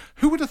recommended.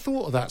 Who would have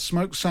thought of that?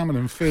 Smoked salmon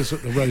and fizz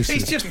at the races.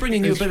 He's just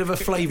bringing you a bit of a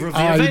flavour of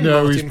the event,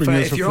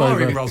 Martin. If you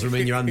are in Rotherham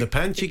in your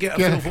underpants, you get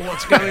a feel for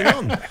what's going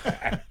on.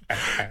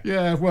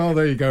 Yeah, well,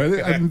 there you go.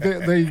 And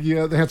they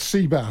had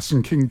sea bass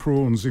and king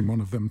prawns in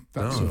one of them.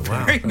 That's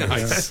wow. Very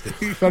nice.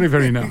 Very,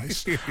 very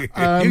nice.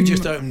 You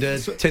just opened a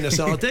tin of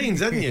sardines,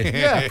 hadn't you?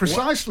 Yeah,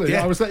 precisely.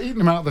 Yeah. I was there eating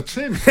them out of the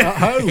tin at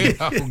home.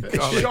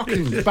 Oh,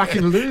 Shocking. Back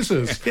in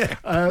losers.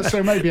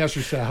 So maybe, as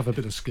you say, I have a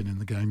bit of skin in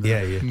the game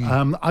there.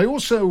 Yeah. I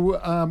also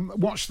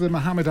watched the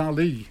Muhammad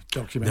Ali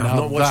documentary. No, I've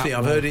not watched it.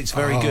 I've heard it's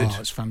very good.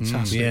 It's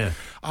fantastic. Yeah.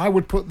 I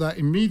would put that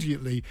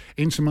immediately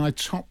into my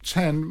top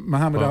 10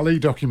 Muhammad Ali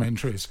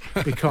documentaries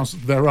because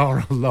there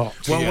are a lot.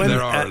 Well, when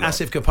there are a lot.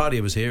 Asif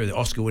Kapadia was here, the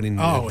Oscar-winning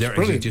it's director,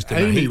 brilliant.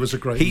 Amy was a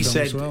great he film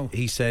said, as well.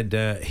 He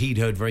said he'd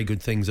heard very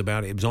good things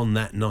about it. It was on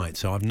that night,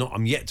 so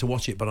I'm yet to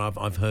watch it, but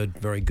I've heard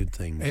very good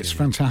things. It's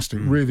fantastic,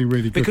 really,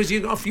 really good. Because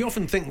you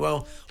often think,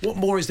 well, what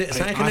more is there?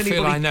 So how can I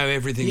feel I know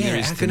everything there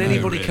is how to can know,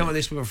 anybody really? come at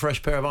this with a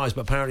fresh pair of eyes?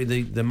 But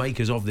apparently the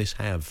makers of this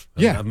have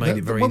made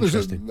it very well,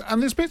 interesting.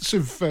 And there's bits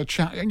of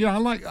chat. I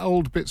like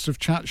old bits of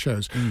chat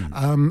shows.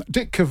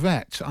 Dick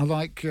Cavett, I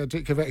like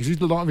Dick Cavett. He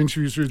did a lot of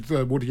interviews with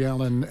Woody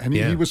Allen, and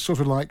he was sort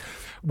of like,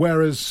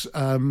 whereas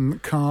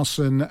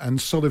Carson and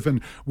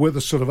Sullivan were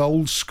the sort of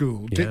old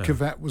school, Dick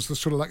Cavett was the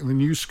sort of like the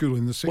new school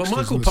in the 60s. Well,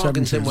 Michael and the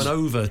Parkinson 70s. went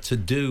over to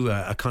do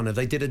a kind of,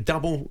 they did a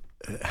double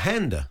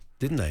hander,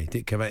 didn't they?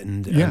 Dick Cavett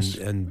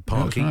and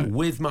Parky right.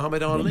 with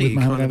Muhammad Ali. With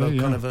Muhammad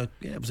Ali,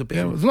 It was a bit.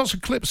 Yeah, there's lots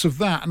of clips of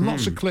that, and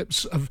lots of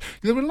clips of.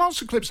 There were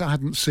lots of clips I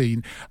hadn't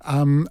seen.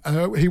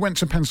 He went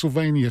to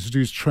Pennsylvania to do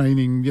his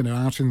training,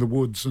 out in the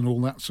woods and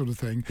all that sort of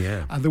thing.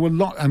 Yeah. And there were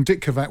and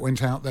Dick Cavett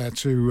went out there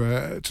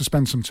to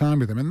spend some time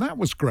with him, and that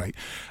was great.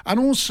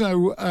 And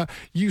also,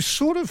 you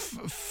sort of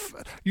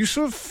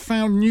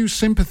found new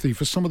sympathy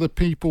for some of the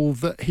people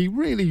that he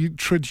really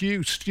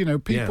traduced.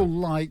 People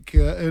like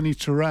Ernie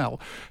Terrell,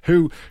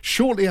 who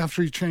shortly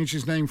after he changed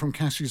his name from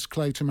Cassius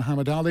Clay to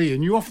Muhammad Ali,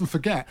 and you often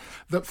forget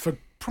that for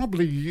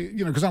probably,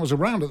 because I was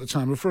around at the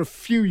time, but for a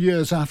few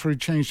years after he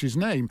changed his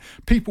name,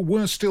 people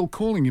were still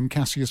calling him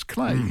Cassius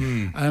Clay.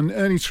 And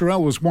Ernie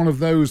Terrell was one of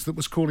those that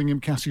was calling him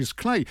Cassius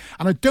Clay.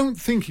 And I don't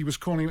think he was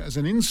calling it as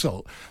an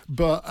insult,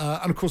 but,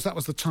 and of course that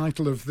was the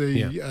title of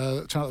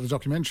the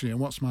documentary,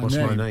 and What's My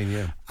Name?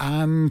 Yeah.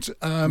 And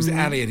was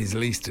Ali at his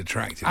least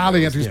attractive?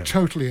 Ali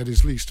totally at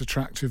his least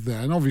attractive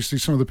there, and obviously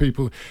some of the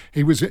people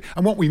he was.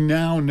 And what we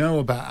now know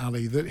about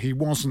Ali, that he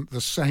wasn't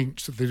the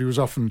saint that he was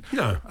often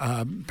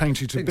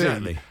painted to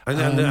be. And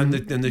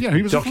the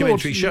he was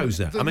documentary a shows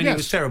that. I mean, he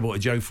was terrible to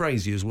Joe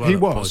Frazee as well. He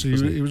was.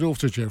 He was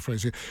awful to Joe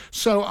Frazee.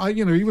 So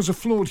he was a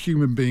flawed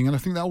human being, and I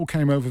think that all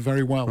came over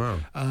very well. Wow.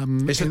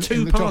 It's a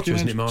two-parter,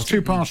 isn't it, Martin? It's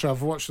two-parter.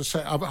 I've watched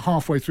I'm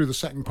halfway through the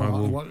second part. I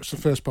watched the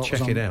first part.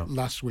 Check it out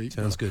last week.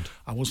 Sounds good.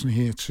 I wasn't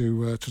here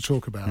to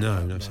talk about it.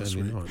 No,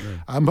 certainly not.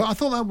 No. But I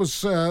thought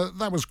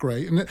that was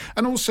great,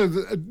 and also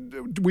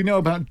we know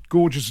about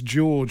Gorgeous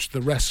George,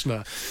 the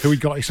wrestler, who he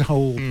got his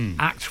whole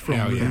act from,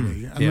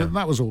 really, and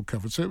that was all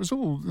covered. So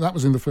that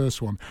was in the first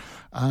one,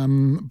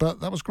 but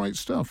that was great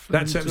stuff.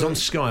 It was on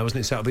Sky, wasn't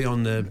it? So it'll be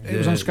on the. It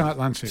was on Sky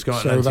Atlantic. Sky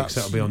Atlantic,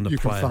 so that'll be on the you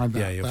player. Can find that.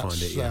 Yeah, you'll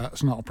find it. Yeah,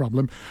 that's not a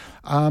problem.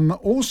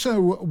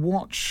 Also I've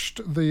watched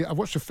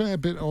a fair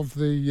bit of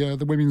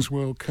the Women's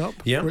World Cup,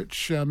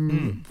 which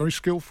very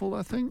skillful,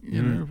 I think.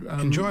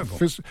 Enjoyable.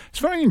 It's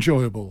very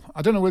enjoyable.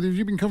 I don't know whether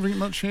you've been covering it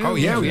much here. Oh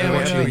yeah, we do a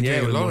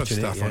we're lot of watching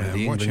stuff it, on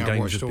it. I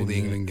watched all the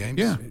England games.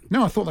 Yeah,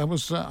 no, I thought it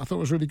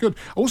was really good.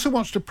 I also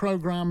watched a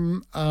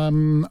programme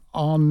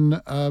on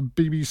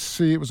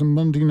BBC. It was a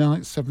Monday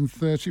night,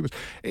 7:30.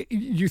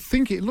 You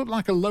think it looked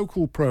like a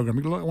local programme?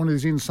 It looked like one of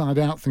these inside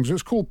out things. It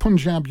was called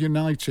Punjab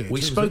United.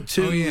 We spoke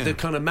to the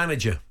kind of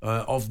manager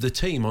of the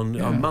team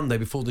on Monday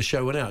before the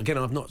show went out. Again,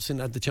 I've not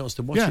had the chance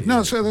to watch it.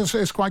 No, so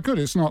it's quite good.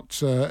 It's not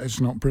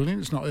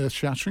brilliant. It's not earth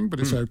shattering, but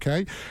it's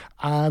okay.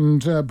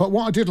 And but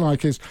what I did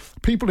like is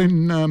people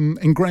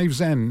in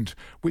Gravesend,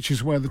 which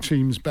is where the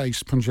team's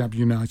based, Punjab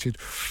United.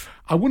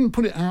 I wouldn't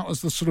put it out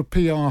as the sort of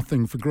PR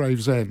thing for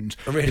Gravesend.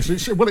 Oh, really?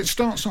 It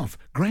starts off,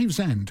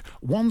 Gravesend,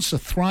 once a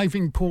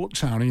thriving port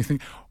town, and you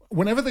think,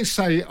 whenever they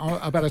say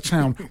about a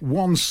town,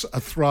 once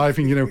a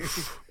thriving,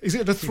 is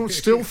it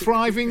still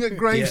thriving at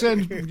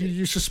Gravesend?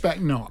 You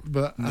suspect not,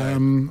 but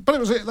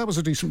that was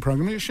a decent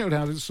programme. It showed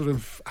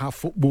how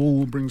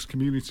football brings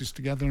communities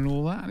together and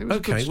all that. And it was a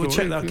good we'll story.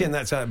 check that again.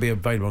 That'll be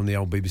available on the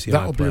old BBC.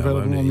 That'll be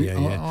available on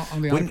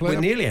the We're iPlayer.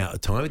 nearly out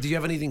of time. Did you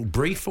have anything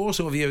brief for us,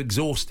 or have you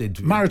exhausted?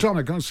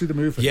 Maradona, go and see the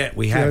movie. Yeah,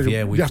 we have.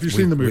 Have you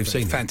seen the movie? We've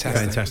seen it.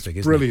 Fantastic,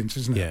 isn't brilliant,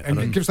 isn't it? Yeah, and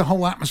it gives the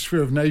whole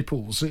atmosphere of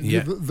Naples.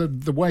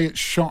 The way it's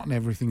shot and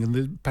everything, and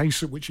the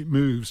pace at which it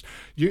moves.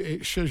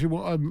 It shows you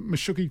what a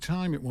Meshuggah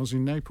time it was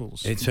in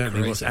Naples. It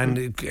certainly was, and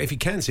if you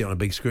can see it on a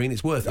big screen,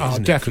 it's worth it,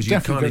 isn't it?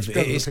 Definitely. Because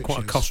it is quite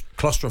a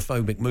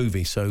claustrophobic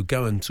movie, so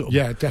go and sort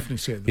of definitely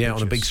see it.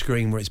 On a big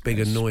screen where it's big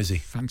and noisy.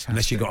 Fantastic.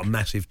 Unless you've got a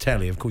massive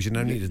telly, of course you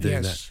don't need to do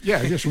that.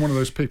 Yeah, you're one of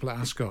those people at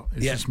Ascot.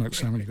 It's just smoke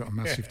salmon. You've got a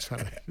massive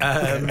telly.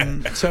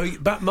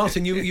 But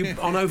Martin, you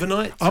on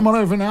overnight? I'm on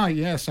overnight.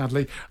 Yeah,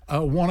 sadly,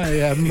 1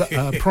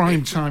 a.m.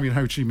 Prime time in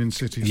Ho Chi Minh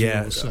City.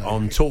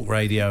 On Talk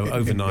Radio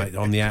overnight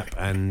on the app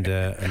and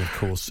of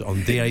course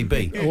on DAB.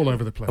 All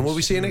over the place. And will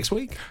we see see you next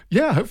week?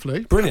 Yeah,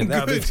 hopefully. Brilliant.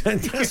 That would be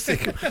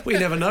fantastic. We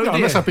never know. Yeah, do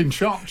unless you? I've been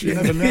chopped, you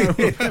never know.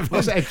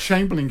 Unless Ed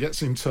Chamberlain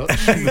gets in touch.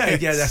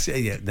 Yeah, that's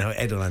it. Yeah, no,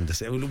 Ed will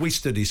understand. We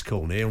stood his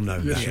corner. He'll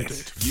know Yes, that. you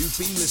did. You've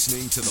been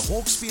listening to the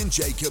Hawksby and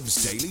Jacobs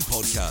Daily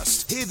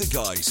Podcast. Hear the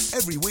guys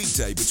every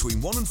weekday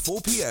between 1 and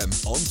 4 p.m.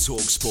 on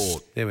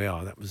TalkSport. There we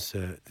are. That was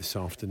this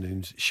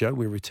afternoon's show.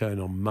 We return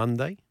on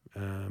Monday.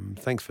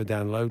 Thanks for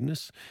downloading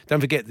us. Don't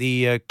forget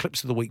the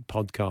Clips of the Week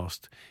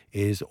podcast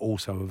is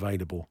also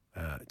available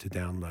to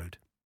download.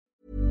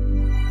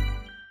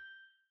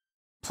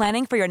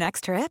 Planning for your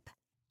next trip?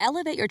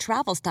 Elevate your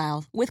travel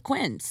style with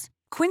Quince.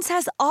 Quince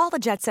has all the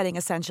jet-setting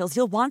essentials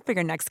you'll want for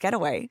your next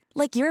getaway,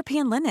 like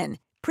European linen,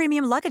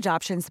 premium luggage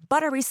options,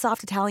 buttery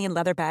soft Italian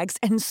leather bags,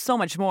 and so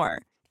much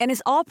more. And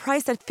is all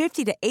priced at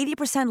 50 to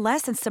 80%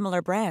 less than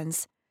similar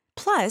brands.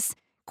 Plus,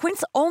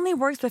 Quince only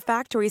works with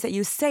factories that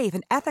use safe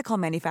and ethical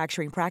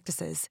manufacturing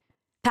practices.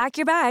 Pack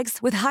your bags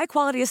with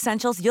high-quality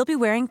essentials you'll be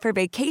wearing for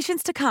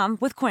vacations to come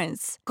with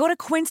Quince. Go to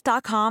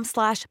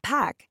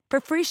quince.com/pack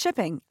for free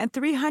shipping and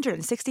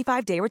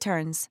 365-day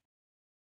returns.